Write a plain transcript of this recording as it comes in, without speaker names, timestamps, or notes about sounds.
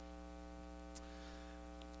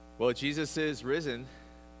Well, Jesus is risen.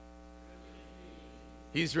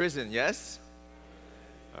 He's risen, yes?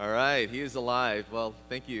 All right, he is alive. Well,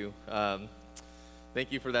 thank you.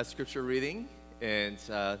 Thank you for that scripture reading. And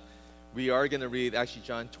we are going to read actually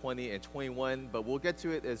John 20 and 21, but we'll get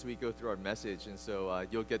to it as we go through our message. And so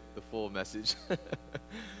you'll get the full message.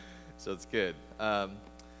 So it's good.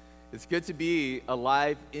 It's good to be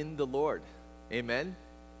alive in the Lord. Amen?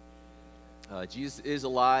 Jesus is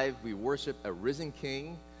alive. We worship a risen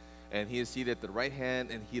King. And he is seated at the right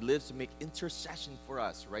hand, and he lives to make intercession for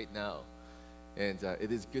us right now. And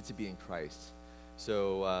it is good to be in Christ.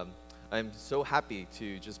 So I'm so happy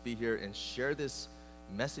to just be here and share this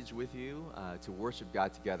message with you to worship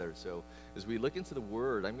God together. So as we look into the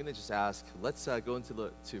Word, I'm going to just ask, let's go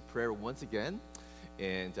into prayer once again.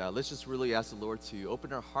 And let's just really ask the Lord to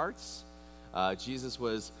open our hearts. Jesus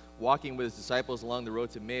was walking with his disciples along the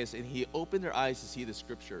road to Emmaus, and he opened their eyes to see the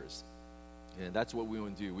Scriptures. And that's what we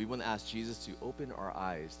want to do. We want to ask Jesus to open our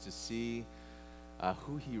eyes to see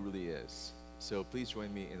who he really is. So please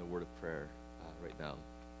join me in a word of prayer right now.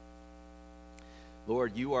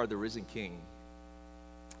 Lord, you are the risen King.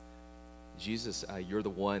 Jesus, you're the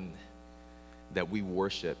one that we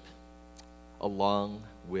worship along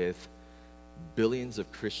with billions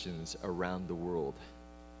of Christians around the world.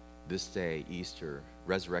 This day, Easter,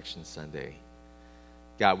 Resurrection Sunday.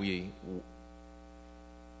 God, we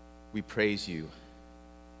praise you.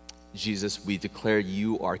 Jesus, we declare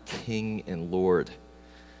you are King and Lord,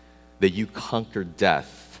 that you conquered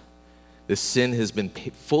death. The sin has been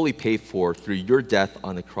fully paid for through your death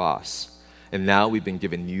on the cross, and now we've been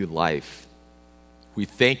given new life. We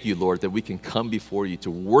thank you, Lord, that we can come before you to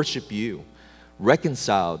worship you,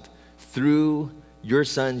 reconciled through your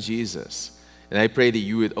Son, Jesus. And I pray that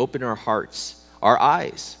you would open our hearts, our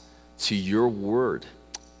eyes to your word.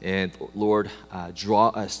 And Lord, draw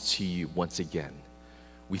us to you once again.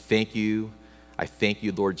 We thank you. I thank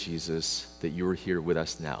you, Lord Jesus, that you are here with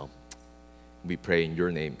us now. We pray in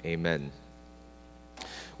your name. Amen.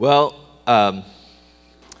 Well,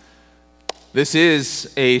 this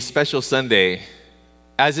is a special Sunday,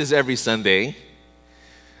 as is every Sunday.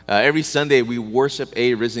 Every Sunday we worship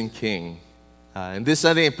a risen King. And this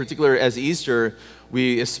Sunday in particular, as Easter,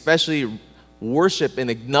 we especially worship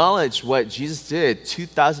and acknowledge what Jesus did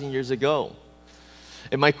 2,000 years ago.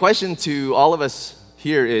 And my question to all of us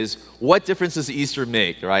here is, what difference does Easter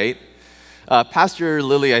make, right? Pastor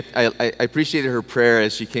Lily, I appreciated her prayer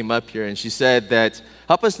as she came up here, and she said that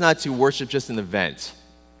help us not to worship just an event.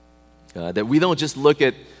 That we don't just look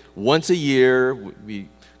at once a year, we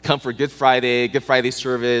come for Good Friday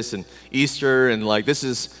service, and Easter, and like this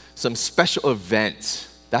is some special event.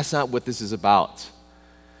 That's not what this is about.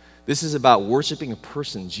 This is about worshiping a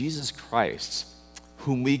person, Jesus Christ,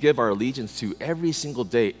 whom we give our allegiance to every single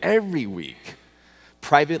day, every week,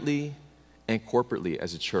 privately and corporately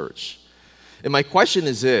as a church. And my question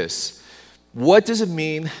is this: what does it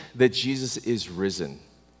mean that Jesus is risen?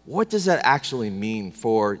 What does that actually mean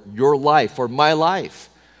for your life, for my life,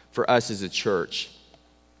 for us as a church?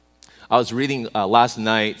 I was reading last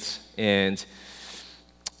night, and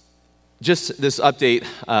just this update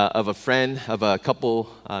of a friend, of a couple,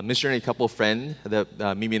 missionary couple friend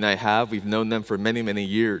that Mimi and I have. We've known them for many, many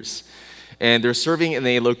years. And they're serving in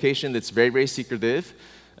a location that's very, very secretive.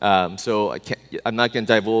 So I'm not going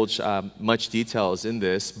to divulge much details in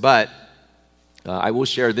this, but I will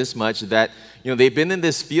share this much, that they've been in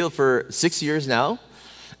this field for 6 years now.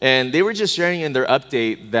 And they were just sharing in their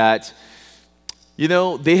update that,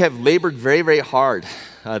 they have labored very, very hard.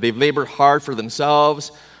 They've labored hard for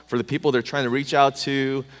themselves, for the people they're trying to reach out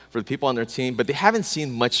to, for the people on their team, but they haven't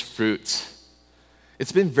seen much fruit.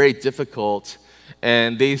 It's been very difficult,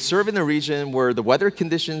 and they serve in a region where the weather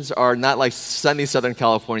conditions are not like sunny Southern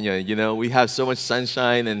California. We have so much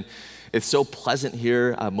sunshine, and it's so pleasant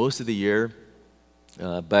here most of the year,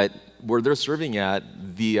 but where they're serving at,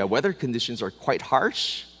 the weather conditions are quite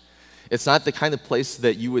harsh. It's not the kind of place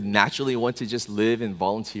that you would naturally want to just live and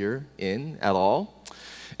volunteer in at all.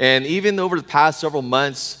 And even over the past several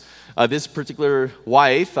months, this particular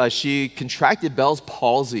wife, she contracted Bell's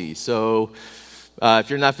palsy. So if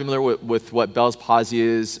you're not familiar with what Bell's palsy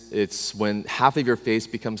is, it's when half of your face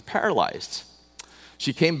becomes paralyzed.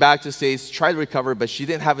 She came back to the States, tried to recover, but she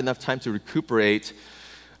didn't have enough time to recuperate.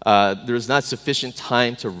 There was not sufficient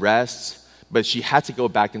time to rest, but she had to go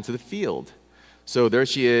back into the field. So there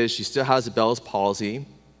she is. She still has Bell's palsy.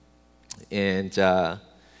 And, as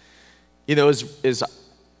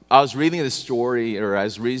I was reading the story, or I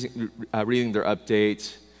was reading their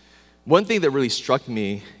update, one thing that really struck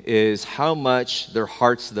me is how much their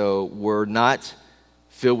hearts, though, were not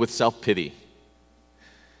filled with self-pity.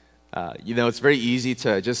 It's very easy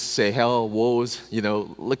to just say, hell, woes,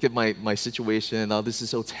 look at my situation. Oh, this is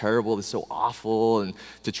so terrible, this is so awful, and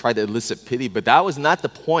to try to elicit pity. But that was not the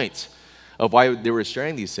point of why they were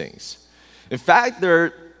sharing these things. In fact,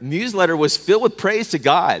 their newsletter was filled with praise to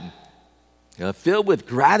God, filled with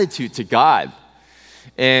gratitude to God.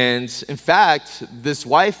 And in fact, this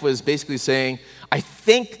wife was basically saying, I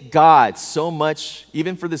thank God so much,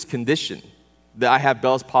 even for this condition, that I have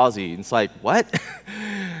Bell's palsy. And it's like, what?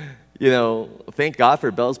 Thank God for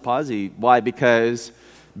Bell's palsy. Why? Because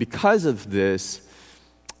of this,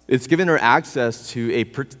 it's given her access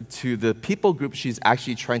to the people group she's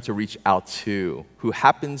actually trying to reach out to, who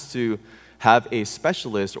happens to have a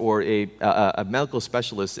specialist or a medical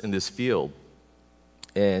specialist in this field.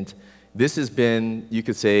 And this has been, you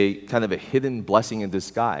could say, kind of a hidden blessing in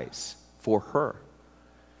disguise for her.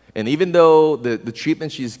 And even though the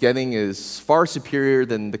treatment she's getting is far superior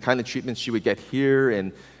than the kind of treatment she would get here,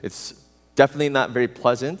 and it's definitely not very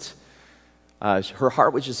pleasant, her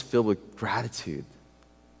heart was just filled with gratitude,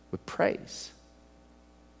 with praise.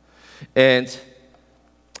 And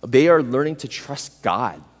they are learning to trust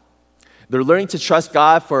God. They're learning to trust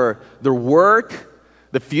God for their work,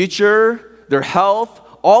 the future, their health,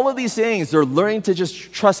 all of these things. They're learning to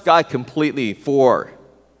just trust God completely for.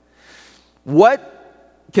 What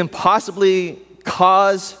can possibly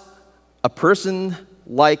cause a person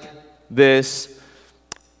like this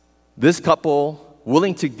couple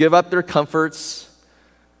willing to give up their comforts,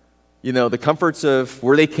 the comforts of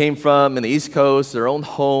where they came from in the East Coast, their own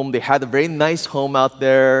home. They had a very nice home out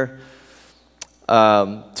there,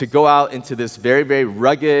 to go out into this very, very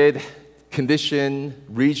rugged condition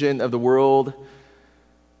region of the world,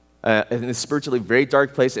 in a spiritually very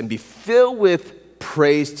dark place, and be filled with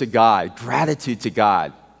praise to God, gratitude to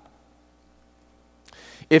God.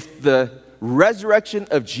 If the resurrection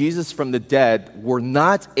of Jesus from the dead were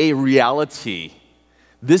not a reality,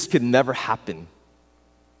 this could never happen.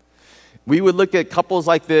 We would look at couples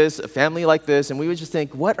like this, a family like this, and we would just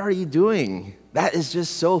think, what are you doing? That is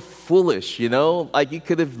just so foolish, Like, you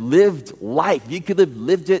could have lived life. You could have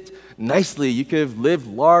lived it nicely. You could have lived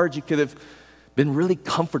large. You could have been really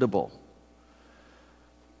comfortable.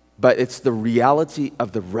 But it's the reality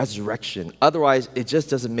of the resurrection. Otherwise, it just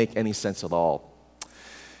doesn't make any sense at all.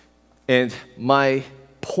 And my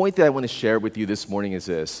point that I want to share with you this morning is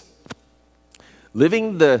this.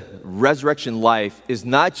 Living the resurrection life is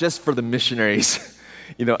not just for the missionaries,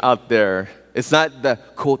 out there. It's not the,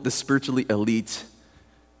 quote, the spiritually elite,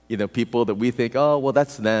 people that we think, oh, well,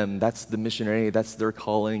 that's them. That's the missionary. That's their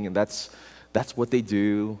calling, and that's what they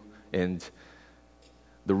do. And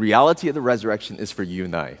the reality of the resurrection is for you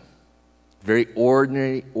and I. Very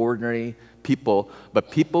ordinary people, but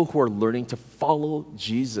people who are learning to follow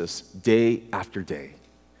Jesus day after day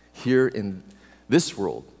here in this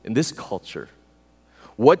world, in this culture.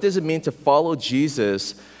 What does it mean to follow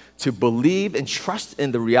Jesus, to believe and trust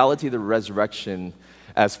in the reality of the resurrection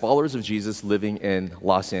as followers of Jesus living in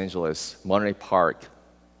Los Angeles, Monterey Park,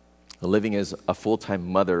 living as a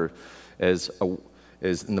full-time mother, as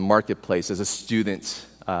in the marketplace, as a student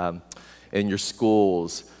in your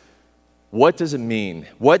schools? What does it mean?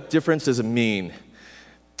 What difference does it mean?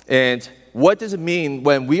 And what does it mean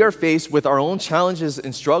when we are faced with our own challenges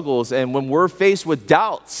and struggles, and when we're faced with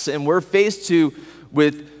doubts, and we're faced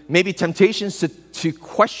with maybe temptations to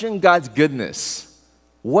question God's goodness?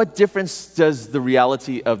 What difference does the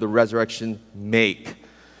reality of the resurrection make?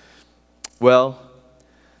 Well,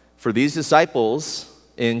 for these disciples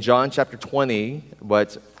in John chapter 20,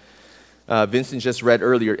 what Vincent just read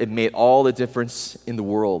earlier, it made all the difference in the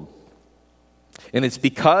world. And it's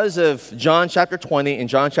because of John chapter 20 and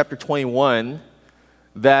John chapter 21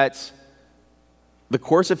 that the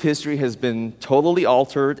course of history has been totally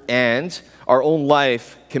altered, and our own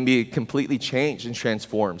life can be completely changed and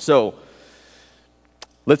transformed. So,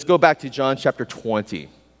 let's go back to John chapter 20.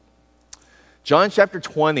 John chapter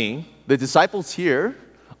 20, the disciples here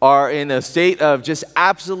are in a state of just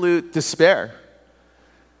absolute despair.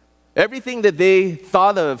 Everything that they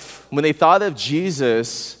thought of when they thought of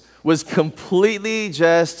Jesus was completely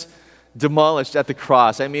just demolished at the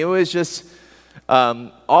cross. I mean, it was just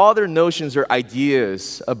all their notions or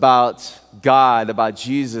ideas about God, about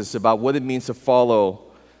Jesus, about what it means to follow.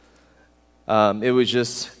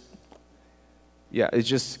 It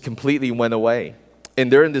just completely went away.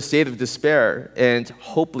 And they're in the state of despair and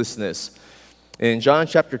hopelessness. In John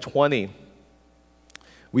chapter 20,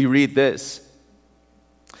 we read this.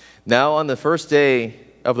 Now on the first day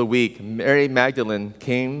of the week, Mary Magdalene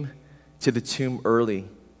came to the tomb early,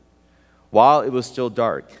 while it was still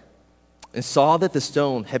dark, and saw that the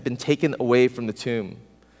stone had been taken away from the tomb.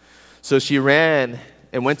 So she ran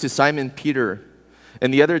and went to Simon Peter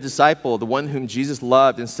and the other disciple, the one whom Jesus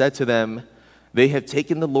loved, and said to them, "They have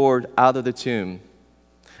taken the Lord out of the tomb,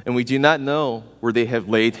 and we do not know where they have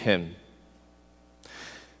laid him."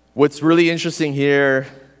 What's really interesting here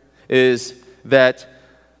is that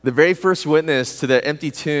the very first witness to the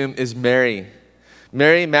empty tomb is Mary.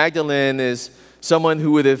 Mary Magdalene is someone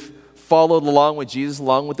who would have followed along with Jesus,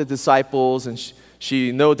 along with the disciples, and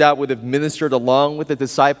she no doubt would have ministered along with the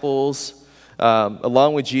disciples,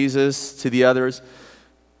 along with Jesus to the others.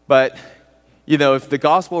 But, if the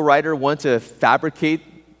gospel writer wanted to fabricate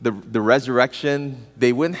the resurrection,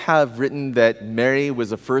 they wouldn't have written that Mary was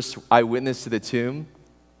the first eyewitness to the tomb.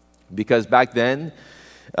 Because back then,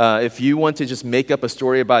 if you want to just make up a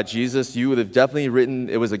story about Jesus, you would have definitely written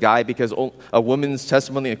it was a guy, because a woman's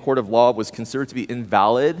testimony in a court of law was considered to be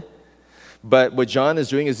invalid. But what John is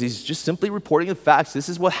doing is he's just simply reporting the facts. This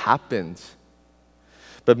is what happened.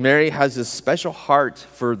 But Mary has this special heart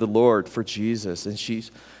for the Lord, for Jesus, and she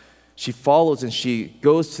follows and she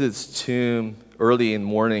goes to this tomb early in the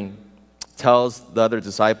morning, tells the other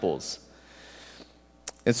disciples.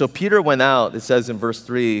 And so Peter went out, it says in verse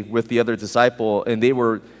 3, with the other disciple, and they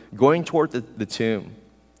were going toward the tomb.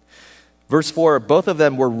 Verse 4, both of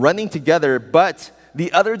them were running together, but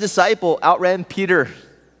the other disciple outran Peter.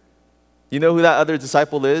 You know who that other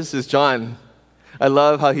disciple is? It's John. I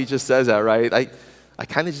love how he just says that, right? I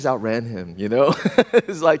kind of just outran him,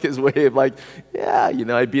 It's like his way of I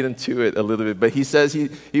beat him to it a little bit. But he says,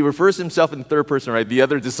 he refers to himself in third person, right? The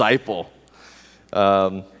other disciple.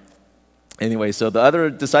 Anyway, so the other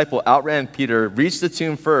disciple outran Peter, reached the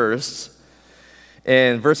tomb first.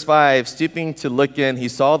 And verse 5, stooping to look in, he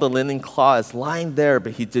saw the linen cloths lying there,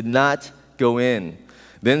 but he did not go in.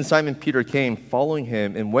 Then Simon Peter came, following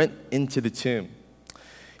him, and went into the tomb.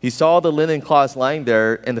 He saw the linen cloths lying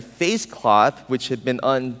there, and the face cloth, which had been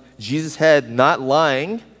on Jesus' head, not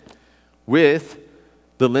lying with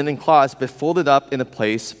the linen cloths, but folded up in a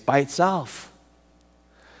place by itself.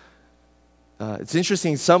 It's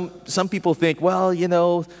interesting. Some people think,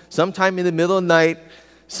 sometime in the middle of the night,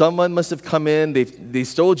 someone must have come in, they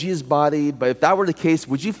stole Jesus' body. But if that were the case,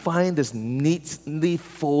 would you find this neatly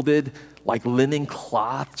folded, linen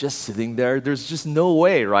cloth just sitting there? There's just no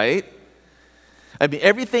way, right? I mean,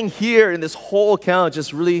 everything here in this whole account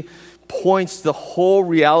just really points to the whole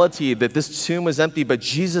reality that this tomb was empty, but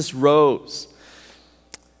Jesus rose.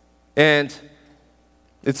 And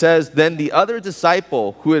it says, then the other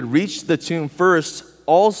disciple who had reached the tomb first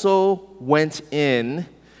also went in,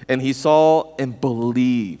 and he saw and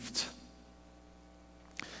believed.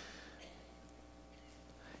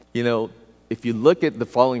 If you look at the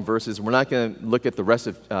following verses, we're not going to look at the rest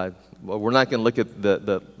of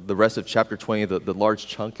the rest of chapter 20, the large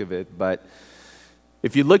chunk of it. But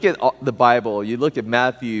if you look at the Bible, you look at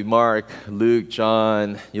Matthew, Mark, Luke,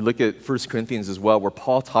 John, you look at 1 Corinthians as well, where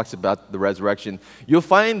Paul talks about the resurrection, you'll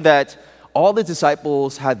find that all the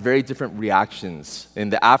disciples had very different reactions in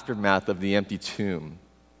the aftermath of the empty tomb,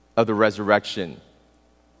 of the resurrection.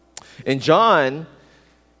 And John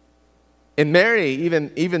and Mary,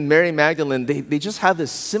 even Mary Magdalene, they just have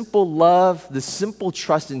this simple love, this simple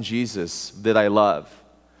trust in Jesus that I love.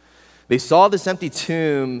 They saw this empty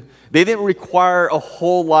tomb. They didn't require a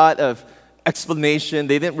whole lot of explanation.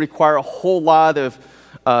 They didn't require a whole lot of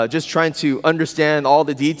just trying to understand all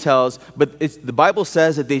the details. But the Bible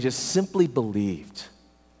says that they just simply believed.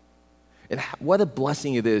 And what a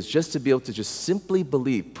blessing it is just to be able to just simply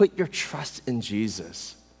believe. Put your trust in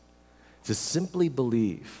Jesus. To simply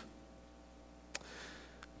believe.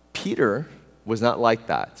 Peter was not like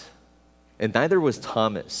that. And neither was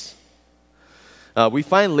Thomas. We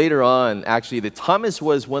find later on, actually, that Thomas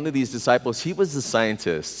was one of these disciples. He was the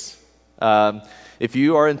scientist. If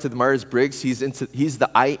you are into the Myers-Briggs, he's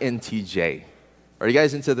the INTJ. Are you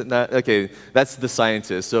guys into that? Okay, that's the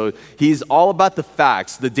scientist. So he's all about the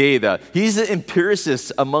facts, the data. He's the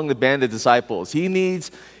empiricist among the band of disciples. He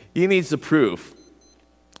needs the proof.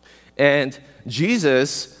 And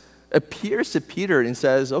Jesus appears to Peter and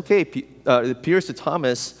says, appears to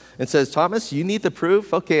Thomas and says, Thomas, you need the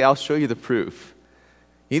proof? Okay, I'll show you the proof.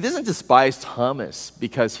 He doesn't despise Thomas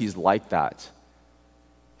because he's like that.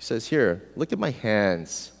 He says, here, look at my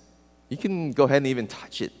hands. You can go ahead and even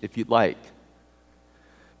touch it if you'd like.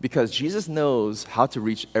 Because Jesus knows how to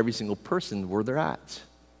reach every single person where they're at.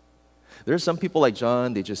 There are some people like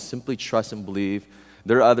John, they just simply trust and believe.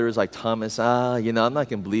 There are others like Thomas, I'm not going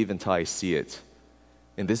to believe until I see it.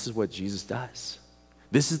 And this is what Jesus does.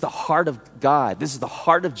 This is the heart of God. This is the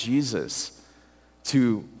heart of Jesus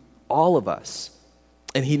to all of us.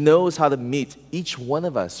 And he knows how to meet each one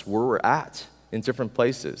of us where we're at in different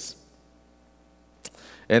places.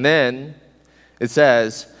 And then, it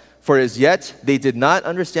says, "For as yet they did not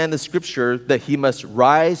understand the scripture that he must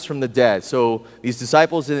rise from the dead." So these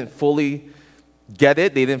disciples didn't fully get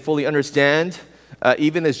it. They didn't fully understand,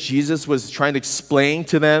 even as Jesus was trying to explain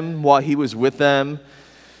to them while he was with them.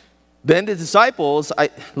 Then the disciples,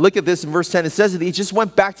 look at this in verse 10, it says that they just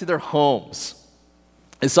went back to their homes.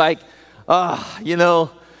 It's like,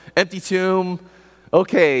 empty tomb.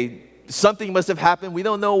 Okay, something must have happened. We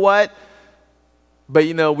don't know what. But,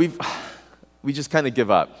 we just kind of give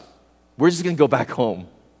up. We're just going to go back home.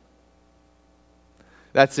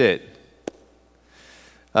 That's it.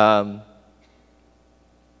 Have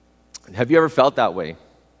you ever felt that way?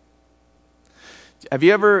 Have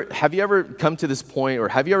you ever come to this point, or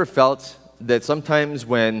have you ever felt that sometimes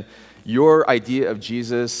when your idea of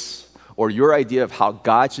Jesus or your idea of how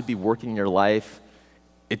God should be working in your life,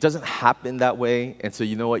 it doesn't happen that way, and so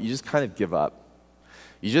you know what? You just kind of give up.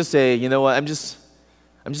 You just say, you know what? I'm just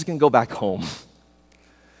going to go back home.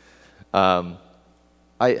 I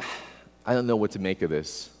don't know what to make of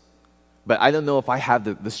this, but I don't know if I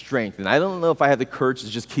have the strength, and I don't know if I have the courage to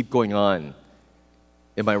just keep going on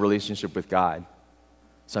in my relationship with God.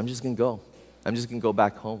 So I'm just going to go. I'm just going to go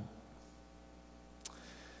back home.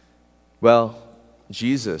 Well,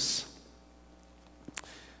 Jesus,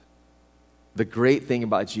 the great thing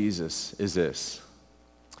about Jesus is this.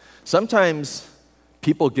 Sometimes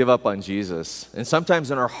people give up on Jesus, and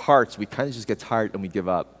sometimes in our hearts we kind of just get tired and we give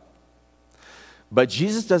up. But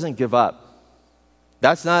Jesus doesn't give up.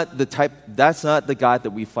 That's not the God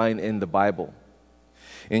that we find in the Bible.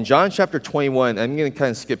 In John chapter 21, I'm going to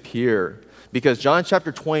kind of skip here, because John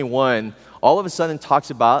chapter 21 all of a sudden talks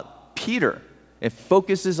about Peter. It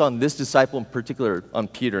focuses on this disciple in particular, on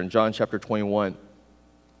Peter, in John chapter 21.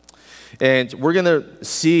 And we're going to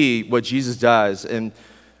see what Jesus does and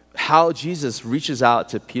how Jesus reaches out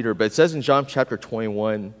to Peter. But it says in John chapter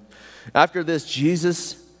 21, after this,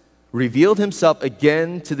 Jesus revealed himself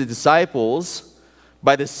again to the disciples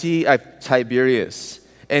by the Sea of Tiberias.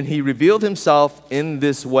 And he revealed himself in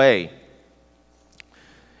this way.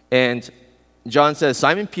 And John says,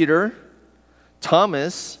 Simon Peter,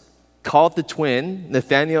 Thomas, called the twin,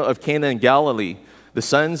 Nathanael of Cana in Galilee, the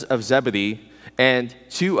sons of Zebedee, and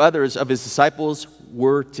two others of his disciples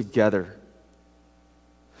were together.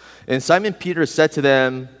 And Simon Peter said to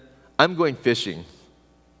them, I'm going fishing.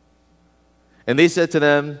 And they said to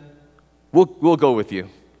them, We'll go with you.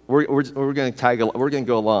 We're going to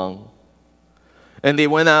go along. And they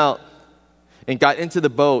went out and got into the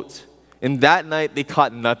boat, and that night they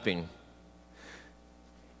caught nothing.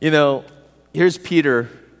 Here's Peter,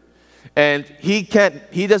 and he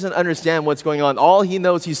doesn't understand what's going on. All he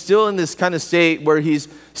knows, he's still in this kind of state where he's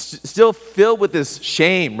still filled with this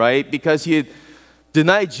shame, right? Because he had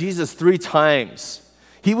denied Jesus 3 times.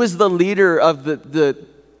 He was the leader of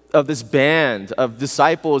of this band of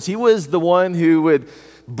disciples. He was the one who would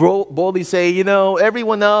boldly say,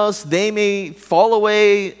 everyone else, they may fall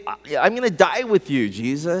away. I'm going to die with you,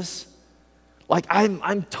 Jesus. Like,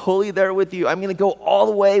 I'm totally there with you. I'm going to go all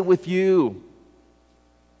the way with you.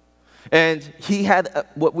 And he had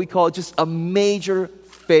what we call just a major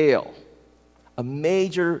fail, a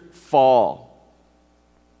major fall.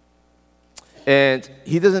 And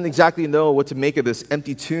he doesn't exactly know what to make of this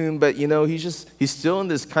empty tomb, but he's still in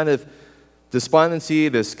this kind of despondency,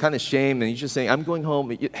 this kind of shame, and he's just saying, I'm going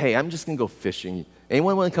home. Hey, I'm just going to go fishing.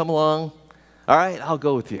 Anyone want to come along? All right, I'll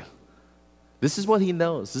go with you. This is what he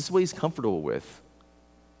knows. This is what he's comfortable with.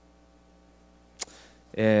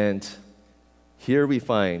 And here we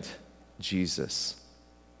find Jesus.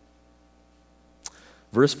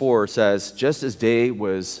 Verse 4 says, just as day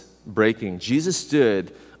was breaking, Jesus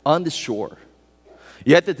stood on the shore.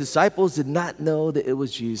 Yet the disciples did not know that it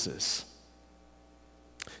was Jesus.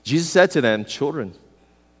 Jesus said to them, children,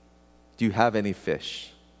 do you have any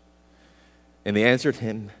fish? And they answered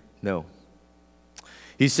him, no.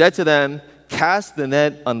 He said to them, cast the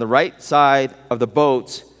net on the right side of the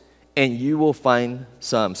boat, and you will find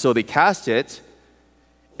some. So they cast it,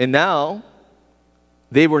 and now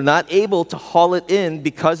they were not able to haul it in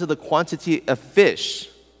because of the quantity of fish.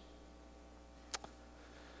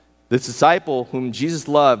 The disciple whom Jesus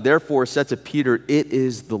loved, therefore, said to Peter, it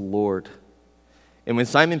is the Lord. And when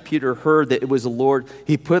Simon Peter heard that it was the Lord,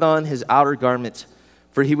 he put on his outer garment,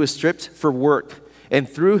 for he was stripped for work, and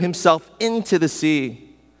threw himself into the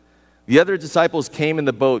sea. The other disciples came in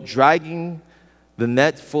the boat, dragging the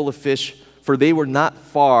net full of fish, for they were not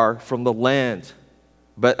far from the land,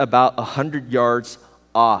 but about 100 yards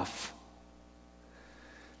off.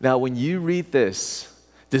 Now, when you read this,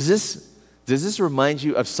 does this remind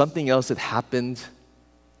you of something else that happened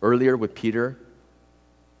earlier with Peter?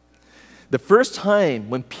 The first time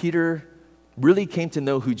when Peter really came to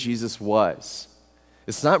know who Jesus was.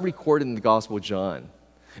 It's not recorded in the Gospel of John.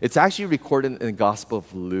 It's actually recorded in the Gospel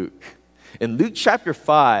of Luke. In Luke chapter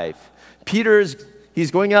 5,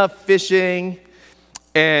 he's going out fishing,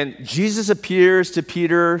 and Jesus appears to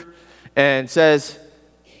Peter and says,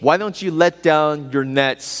 "Why don't you let down your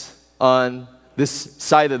nets on this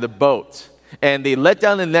side of the boat?" And they let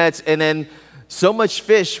down the nets, and then so much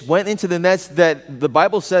fish went into the nets that the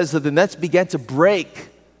Bible says that the nets began to break.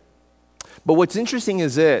 But what's interesting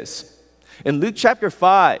is this. In Luke chapter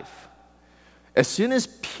 5, as soon as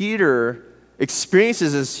Peter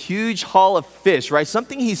experiences this huge haul of fish, right?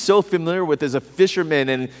 Something he's so familiar with as a fisherman,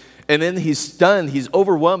 and then he's stunned, he's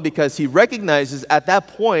overwhelmed because he recognizes at that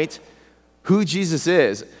point who Jesus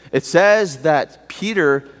is. It says that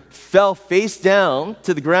Peter fell face down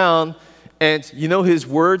to the ground, and you know his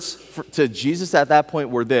words to Jesus at that point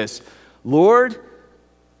were this: "Lord,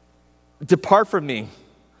 depart from me.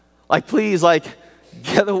 Please,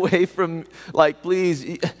 get away from,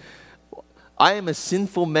 please. I am a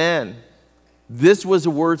sinful man." This was the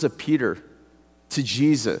words of Peter to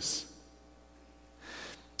Jesus.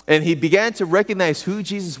 And he began to recognize who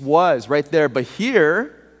Jesus was right there. But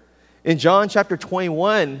here, in John chapter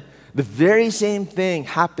 21, the very same thing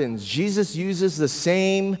happens. Jesus uses the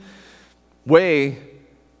same way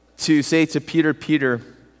to say to Peter, "Peter,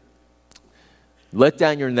 let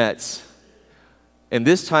down your nets." And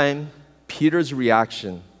this time, Peter's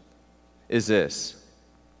reaction is this.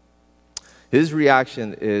 His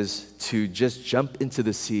reaction is to just jump into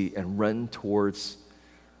the sea and run towards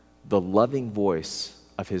the loving voice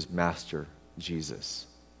of his master, Jesus.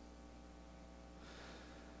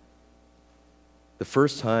 The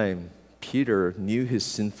first time, Peter knew his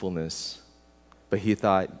sinfulness, but he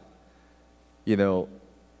thought, I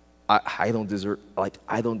don't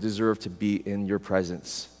deserve to be in your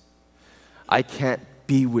presence. I can't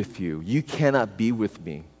be with you. You cannot be with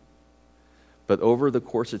me. But over the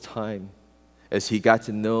course of time, as he got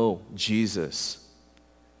to know Jesus,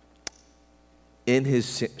 in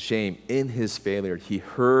his shame, in his failure, he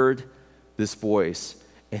heard this voice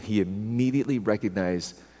and he immediately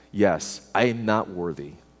recognized, yes, I am not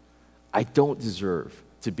worthy. I don't deserve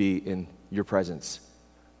to be in your presence.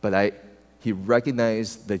 But he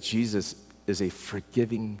recognized that Jesus is a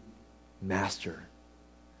forgiving master.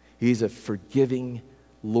 He's a forgiving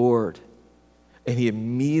Lord. And he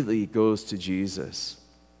immediately goes to Jesus.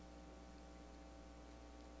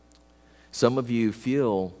 Some of you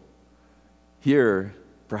feel here,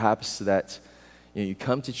 perhaps, that you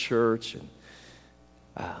come to church and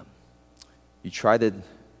you try to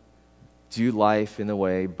do life in a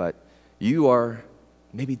way, but you are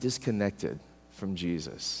maybe disconnected from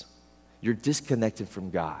Jesus. You're disconnected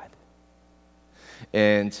from God.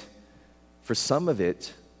 And for some of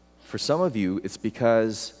you, it's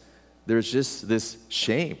because there's just this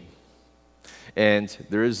shame. And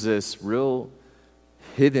there's this real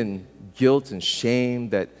hidden guilt and shame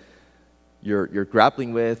that you're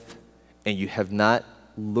grappling with, and you have not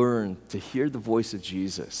learned to hear the voice of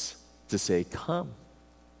Jesus to say, "Come,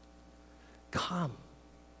 come."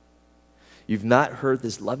 You've not heard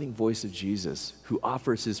this loving voice of Jesus who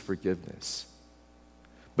offers his forgiveness.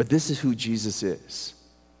 But this is who Jesus is.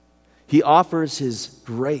 He offers his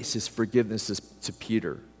grace, his forgiveness to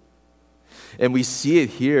Peter. And we see it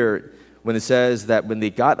here when it says that when they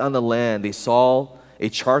got on the land, they saw a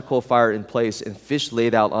charcoal fire in place and fish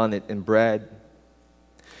laid out on it and bread.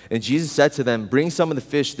 And Jesus said to them, "Bring some of the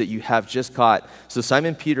fish that you have just caught." So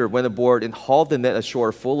Simon Peter went aboard and hauled the net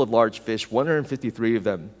ashore full of large fish, 153 of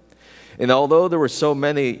them. And although there were so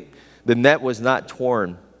many, the net was not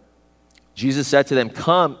torn. Jesus said to them,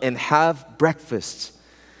 "Come and have breakfast."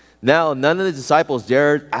 Now none of the disciples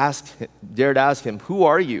dared ask him, "Who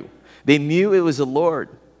are you?" They knew it was the Lord.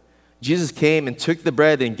 Jesus came and took the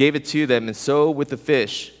bread and gave it to them, and so with the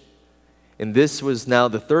fish. And this was now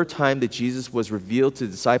the third time that Jesus was revealed to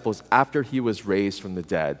the disciples after he was raised from the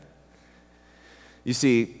dead. You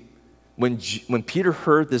see, when Peter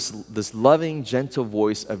heard this loving, gentle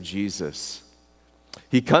voice of Jesus,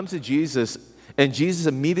 he comes to Jesus, and Jesus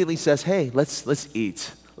immediately says, "Hey, let's eat.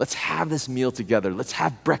 Let's have this meal together. Let's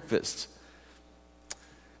have breakfast."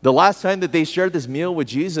 The last time that they shared this meal with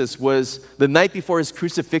Jesus was the night before his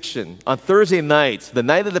crucifixion, on Thursday night, the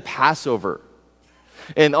night of the Passover.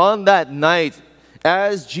 And on that night,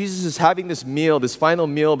 as Jesus is having this meal, this final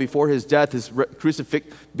meal before his death,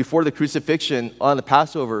 before the crucifixion on the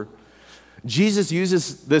Passover, Jesus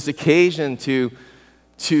uses this occasion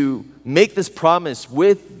to make this promise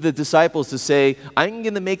with the disciples to say, "I'm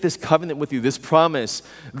going to make this covenant with you, this promise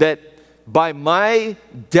that by my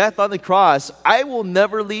death on the cross, I will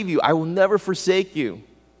never leave you. I will never forsake you.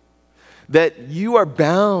 that you are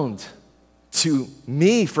bound to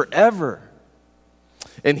me forever.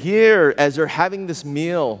 And here, as they're having this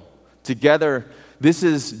meal together, this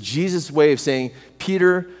is Jesus' way of saying,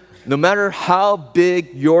 Peter, no matter how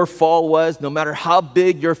big your fall was, no matter how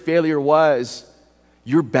big your failure was,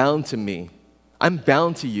 you're bound to me. I'm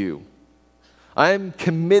bound to you. I'm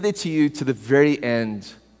committed to you to the very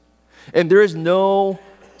end. And there is no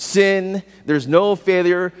sin, there's no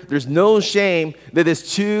failure, there's no shame that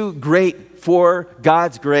is too great for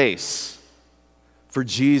God's grace, for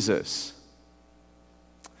Jesus.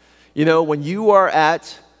 You know, when you are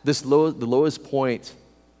at the lowest point,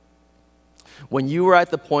 when you are at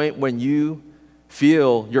the point when you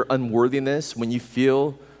feel your unworthiness, when you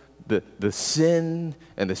feel the sin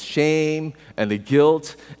and the shame and the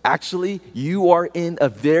guilt, actually, you are in a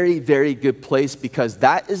very, very good place, because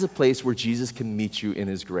that is a place where Jesus can meet you in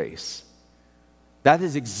his grace. That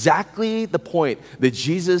is exactly the point that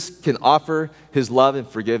Jesus can offer his love and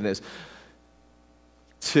forgiveness.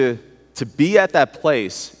 To be at that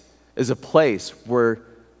place is a place where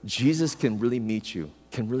Jesus can really meet you,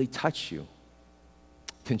 can really touch you,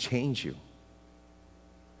 can change you.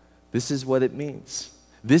 This is what it means.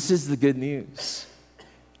 This is the good news.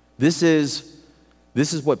 This is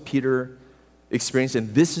what Peter experienced,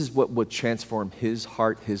 and this is what would transform his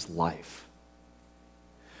heart, his life.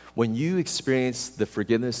 When you experience the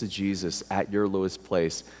forgiveness of Jesus at your lowest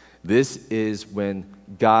place, this is when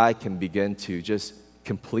God can begin to just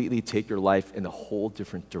completely take your life in a whole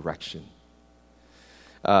different direction.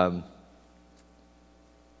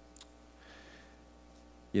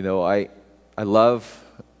 You know, I love,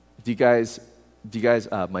 do you guys,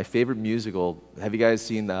 my favorite musical, have you guys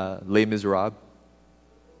seen Les Miserables?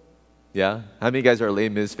 Yeah? How many of you guys are Les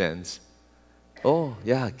Mis fans? Oh,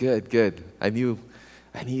 yeah, good. I knew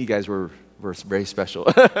you guys were very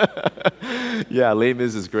special. Yeah, Les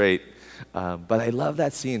Mis is great. But I love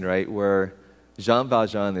that scene, right, where Jean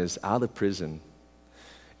Valjean is out of prison.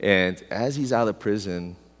 And as he's out of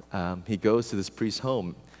prison, he goes to this priest's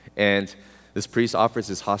home. And this priest offers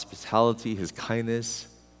his hospitality, his kindness.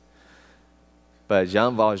 But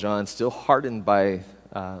Jean Valjean, still hardened by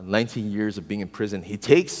 19 years of being in prison, he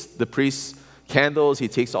takes the priest's candles, he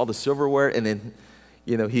takes all the silverware, and then,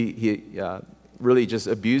 you know, he really just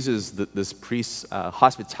abuses this priest's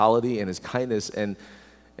hospitality and his kindness, and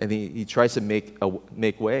he tries to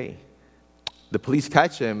make way. The police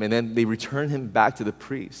catch him, and then they return him back to the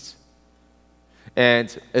priest.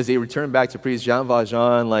 And as they return back to priest, Jean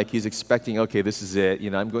Valjean, like, he's expecting, okay, this is it. You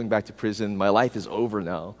know, I'm going back to prison. My life is over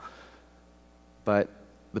now. But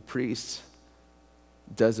the priest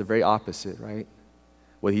does the very opposite, right?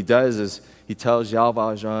 What he does is he tells Jean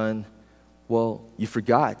Valjean, well, you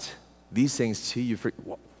forgot these things too. You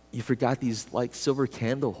forgot these, like, silver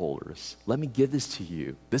candle holders. Let me give this to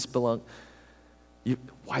you. This belongs.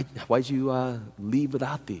 Why'd you leave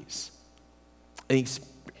without these? And he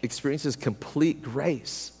experiences complete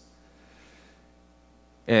grace.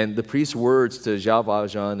 And the priest's words to Jean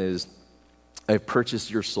Valjean is, I've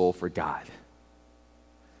purchased your soul for God.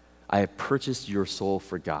 I have purchased your soul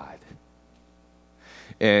for God.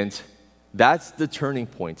 And that's the turning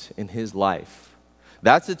point in his life.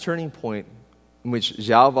 That's the turning point in which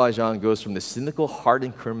Jean Valjean goes from the cynical,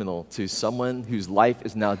 hardened criminal to someone whose life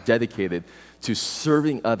is now dedicated to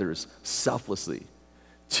serving others selflessly,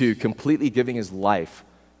 to completely giving his life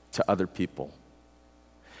to other people.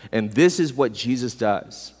 And this is what Jesus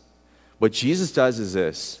does. What Jesus does is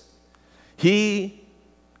this. He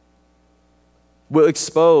will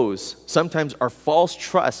expose sometimes our false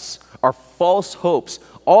trusts, our false hopes,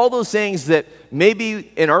 all those things that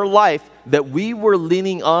maybe in our life that we were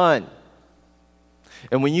leaning on.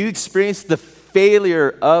 And when you experience the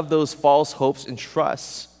failure of those false hopes and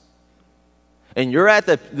trusts, and you're at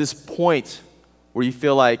this point where you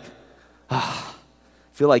feel like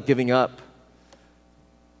giving up,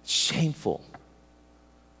 shameful.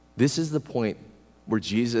 This is the point where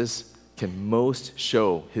Jesus can most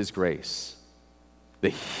show his grace.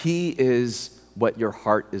 That he is what your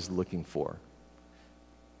heart is looking for.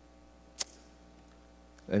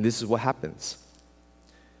 And this is what happens.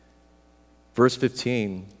 Verse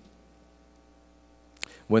 15,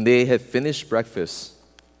 when they had finished breakfast,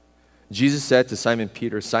 Jesus said to Simon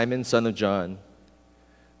Peter, Simon, son of John,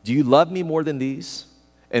 do you love me more than these?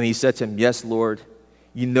 And he said to him, yes, Lord,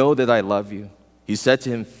 you know that I love you. He said to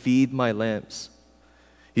him, feed my lambs.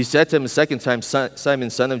 He said to him a second time, Simon,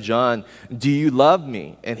 son of John, do you love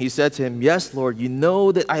me? And he said to him, yes, Lord, you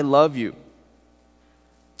know that I love you.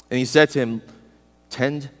 And he said to him,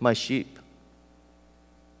 tend my sheep.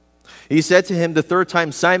 He said to him the third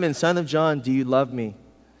time, Simon, son of John, do you love me?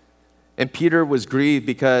 And Peter was grieved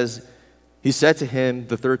because He said to him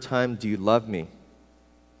the third time, "Do you love me?"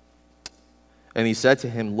 And he said to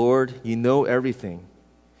him, "Lord, you know everything.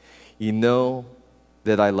 You know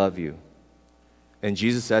that I love you." And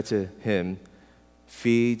Jesus said to him,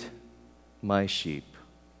 "Feed my sheep."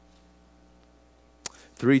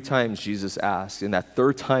 3 times Jesus asked, and that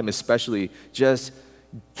third time especially just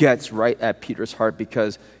gets right at Peter's heart,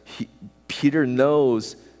 because Peter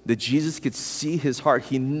knows that Jesus could see his heart.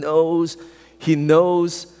 He knows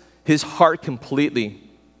his heart completely.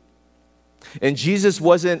 And Jesus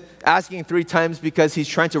wasn't asking 3 times because he's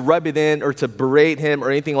trying to rub it in or to berate him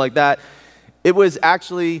or anything like that. It was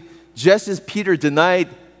actually just as Peter denied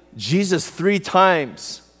Jesus 3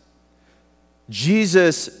 times,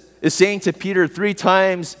 Jesus is saying to Peter 3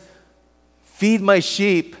 times, "Feed my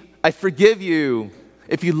sheep. I forgive you.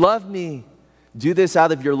 If you love me, do this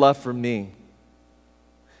out of your love for me."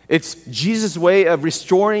 It's Jesus' way of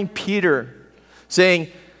restoring Peter, saying,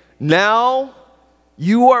 "Now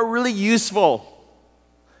you are really useful.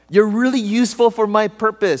 You're really useful for my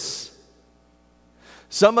purpose."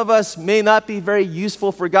 Some of us may not be very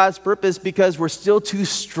useful for God's purpose because we're still too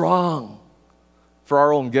strong for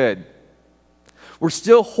our own good. We're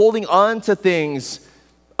still holding on to things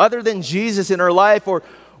other than Jesus in our life, or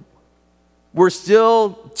we're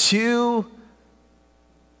still too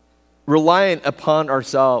reliant upon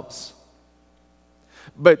ourselves.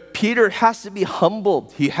 But Peter has to be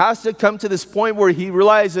humbled. He has to come to this point where he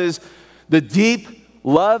realizes the deep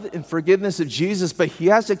love and forgiveness of Jesus, but he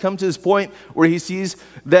has to come to this point where he sees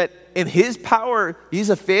that in his power, he's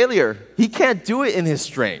a failure. He can't do it in his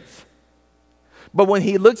strength. But when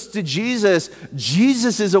he looks to Jesus,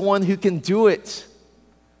 Jesus is the one who can do it.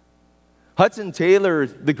 Hudson Taylor,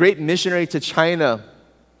 the great missionary to China,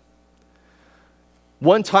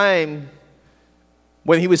 one time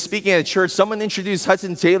when he was speaking at a church, someone introduced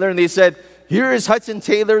Hudson Taylor and they said, "Here is Hudson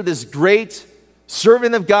Taylor, this great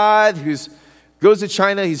servant of God who goes to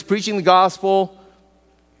China, he's preaching the gospel."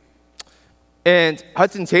 And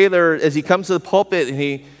Hudson Taylor, as he comes to the pulpit and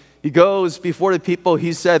he goes before the people,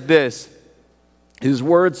 he said this. His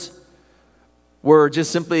words were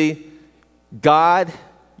just simply, "God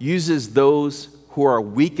uses those who are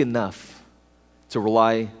weak enough to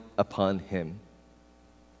rely upon him."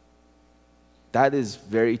 That is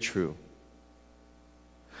very true.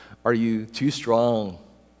 Are you too strong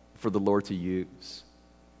for the Lord to use?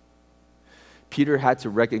 Peter had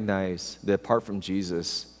to recognize that apart from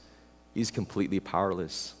Jesus, he's completely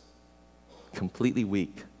powerless, completely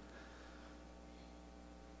weak.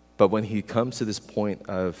 But when he comes to this point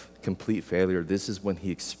of complete failure, this is when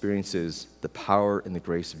he experiences the power and the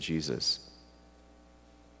grace of Jesus.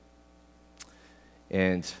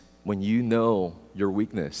 And when you know your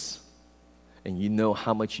weakness and you know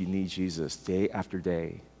how much you need Jesus day after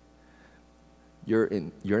day, you're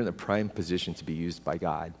in a prime position to be used by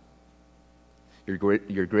God.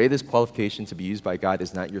 Your greatest qualification to be used by God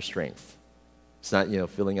is not your strength. It's not,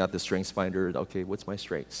 filling out the strengths finder. Okay, what's my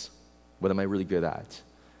strengths? What am I really good at?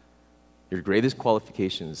 Your greatest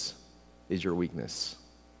qualifications is your weakness,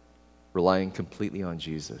 relying completely on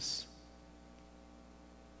Jesus.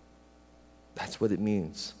 That's what it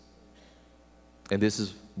means. And this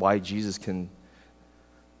is why Jesus can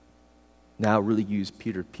now really use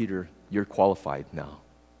Peter. "Peter, you're qualified now.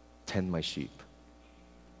 Tend my sheep.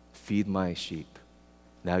 Feed my sheep.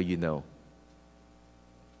 Now you know."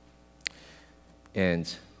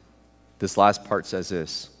 And this last part says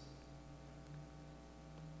this.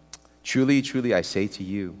 "Truly, truly, I say to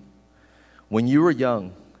you, when you were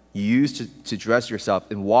young, you used to dress yourself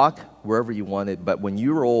and walk wherever you wanted. But when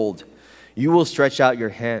you are old, you will stretch out your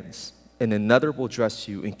hands, and another will dress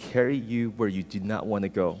you and carry you where you do not want to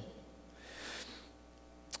go."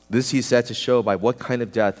 This he said to show by what kind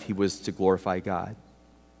of death he was to glorify God.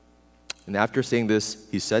 And after saying this,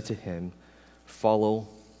 he said to him, "Follow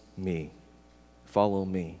me. Follow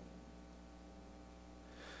me."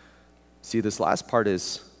 See, this last part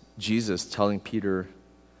is Jesus telling Peter,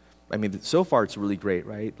 so far it's really great,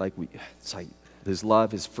 right? It's like his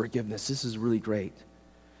love, his forgiveness, this is really great.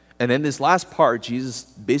 And then this last part, Jesus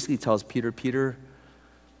basically tells Peter, "Peter,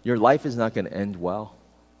 your life is not going to end well.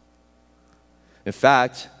 In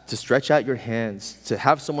fact, to stretch out your hands, to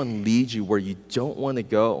have someone lead you where you don't want to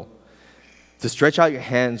go, to stretch out your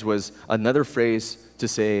hands was another phrase to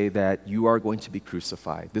say that you are going to be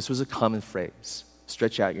crucified." This was a common phrase,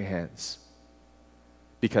 stretch out your hands,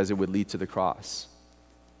 because it would lead to the cross.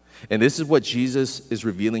 And this is what Jesus is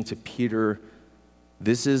revealing to Peter.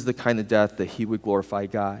 This is the kind of death that he would glorify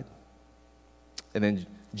God. And then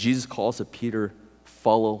Jesus calls to Peter,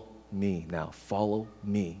 "Follow me now, follow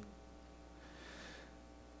me."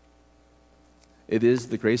 It is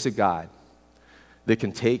the grace of God that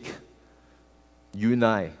can take you and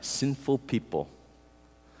I, sinful people,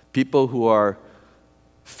 people who are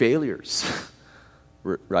failures,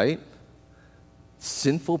 right?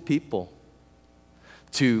 Sinful people,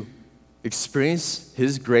 to experience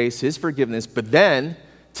His grace, His forgiveness, but then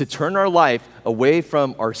to turn our life away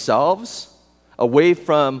from ourselves, away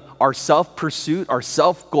from our self-pursuit, our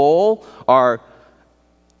self-goal, our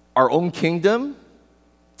own kingdom,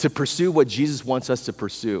 to pursue what Jesus wants us to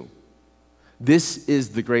pursue. This is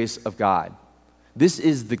the grace of God. This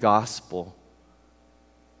is the gospel.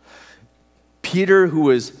 Peter,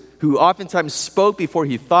 who oftentimes spoke before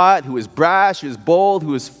he thought, who was brash, who was bold, who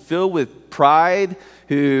was filled with pride,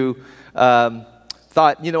 who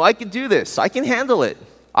thought, I can do this. I can handle it.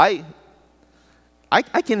 I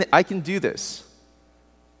can do this.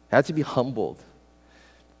 Had to be humbled.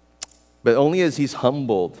 But only as he's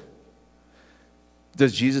humbled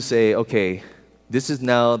does Jesus say, okay, this is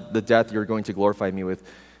now the death you're going to glorify me with.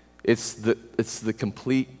 It's the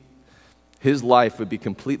complete, his life would be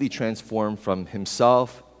completely transformed from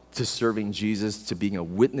himself to serving Jesus, to being a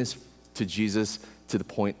witness to Jesus to the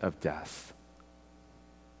point of death.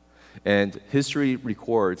 And history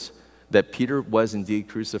records that Peter was indeed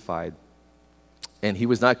crucified. And he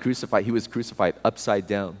was not crucified, he was crucified upside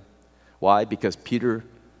down. Why? Because Peter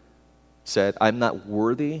said, I'm not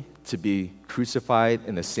worthy to be crucified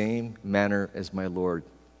in the same manner as my Lord.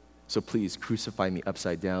 So please crucify me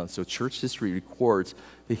upside down. So church history records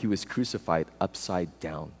that he was crucified upside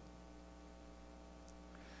down.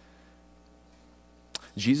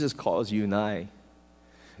 Jesus calls you and I,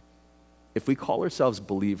 if we call ourselves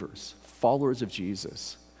believers, followers of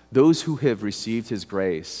Jesus, those who have received his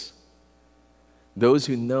grace, those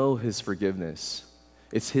who know his forgiveness,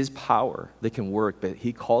 it's his power that can work, but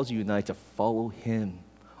he calls you and I to follow him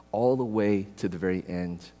all the way to the very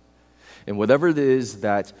end. And whatever it is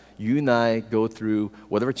that you and I go through,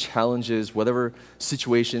 whatever challenges, whatever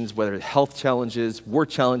situations, whether it's health challenges, work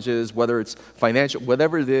challenges, whether it's financial,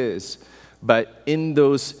 whatever it is, but in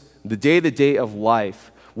those, the day-to-day of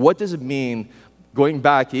life, what does it mean, going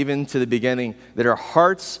back even to the beginning, that our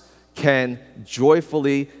hearts can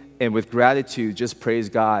joyfully and with gratitude just praise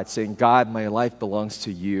God, saying, God, my life belongs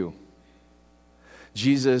to you.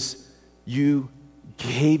 Jesus, you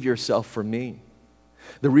gave yourself for me.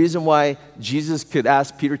 The reason why Jesus could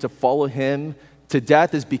ask Peter to follow him to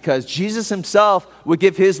death is because Jesus himself would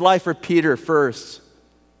give his life for Peter first.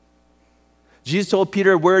 Jesus told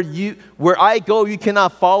Peter, where I go, you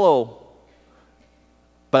cannot follow,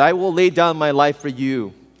 but I will lay down my life for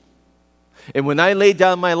you. And when I lay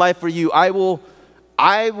down my life for you, I will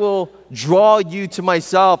draw you to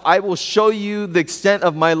myself. I will show you the extent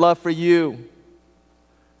of my love for you.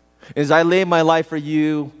 As I lay my life for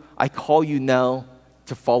you, I call you now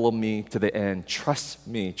to follow me to the end. Trust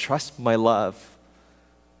me. Trust my love.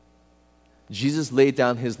 Jesus laid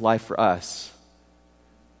down his life for us.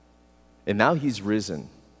 And now he's risen.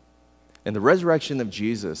 And the resurrection of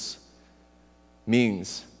Jesus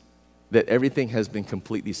means that everything has been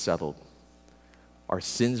completely settled. Our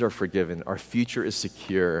sins are forgiven. Our future is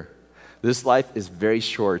secure. This life is very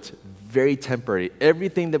short, very temporary.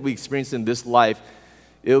 Everything that we experience in this life,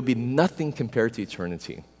 it will be nothing compared to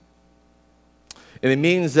eternity. And it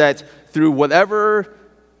means that through whatever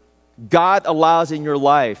God allows in your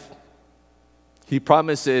life, he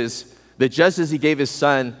promises that just as he gave his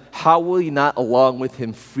son, how will he not along with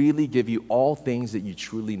him freely give you all things that you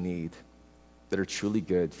truly need, that are truly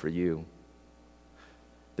good for you?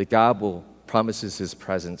 That God will promises his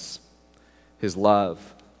presence, his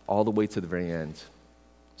love, all the way to the very end.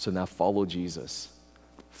 So now follow Jesus.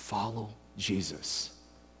 Follow Jesus.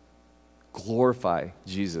 Glorify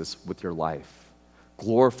Jesus with your life.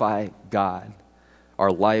 Glorify God.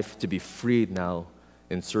 Our life to be freed now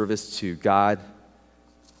in service to God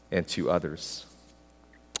and to others.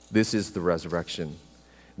 This is the resurrection.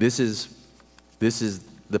 This is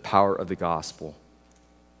the power of the gospel.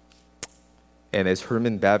 And as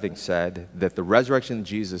Herman Bavinck said, that the resurrection of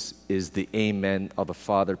Jesus is the amen of the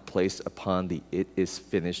Father placed upon the it is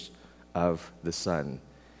finished of the Son.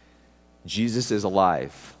 Jesus is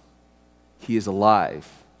alive. He is alive.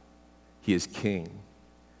 He is King.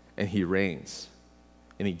 And he reigns.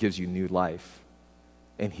 And he gives you new life.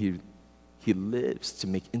 And he lives to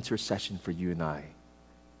make intercession for you and I.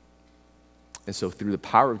 And so through the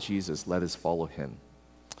power of Jesus, let us follow him.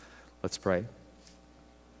 Let's pray.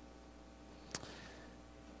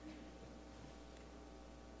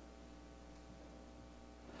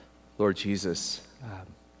 Lord Jesus,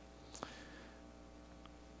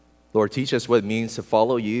 Lord, teach us what it means to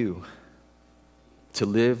follow you, to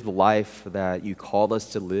live the life that you called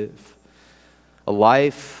us to live, a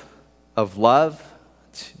life of love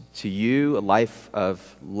to you, a life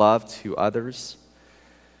of love to others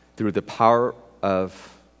through the power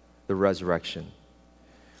of the resurrection.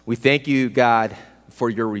 We thank you, God, for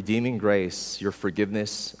your redeeming grace, your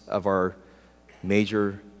forgiveness of our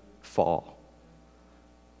major fall,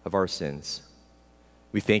 of our sins.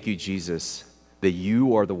 We thank you, Jesus, that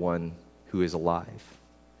you are the one who is alive,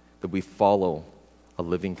 that we follow a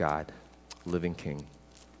living God, a living King.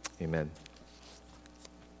 Amen.